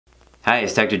Hi,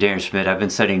 it's Dr. Darren Schmidt. I've been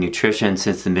studying nutrition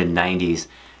since the mid-90s,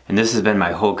 and this has been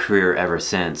my whole career ever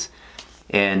since.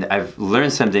 And I've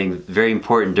learned something very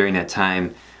important during that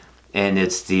time, and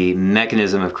it's the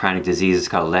mechanism of chronic disease. It's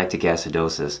called lactic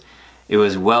acidosis. It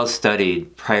was well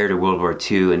studied prior to World War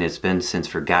II, and it's been since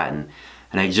forgotten.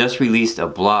 And I just released a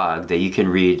blog that you can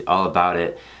read all about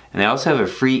it. And I also have a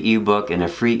free ebook and a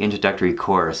free introductory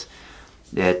course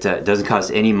that doesn't cost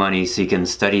any money, so you can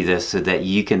study this so that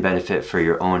you can benefit for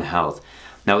your own health.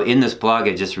 Now, in this blog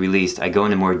I just released, I go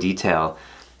into more detail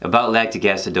about lactic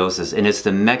acidosis, and it's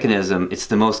the mechanism, it's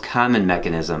the most common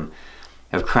mechanism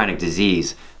of chronic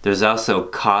disease. There's also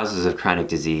causes of chronic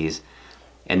disease,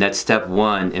 and that's step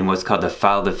one in what's called the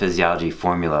Follow the Physiology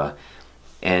Formula.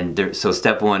 And so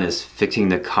step one is fixing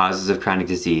the causes of chronic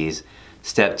disease.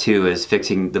 Step two is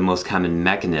fixing the most common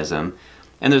mechanism.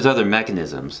 And there's other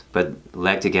mechanisms, but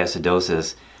lactic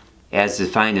acidosis, as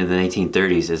defined in the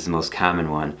 1930s, is the most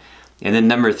common one. And then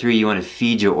number three, you want to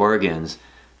feed your organs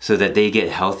so that they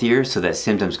get healthier, so that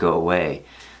symptoms go away.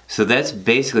 So that's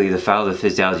basically the Follow the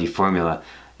Physiology Formula.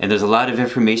 And there's a lot of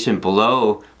information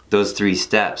below those three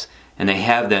steps, and I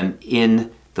have them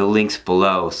in the links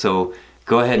below. So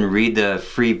go ahead and read the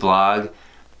free blog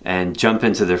and jump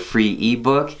into the free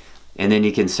ebook. And then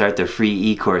you can start the free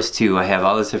e-course too. I have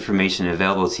all this information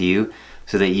available to you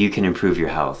so that you can improve your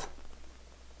health.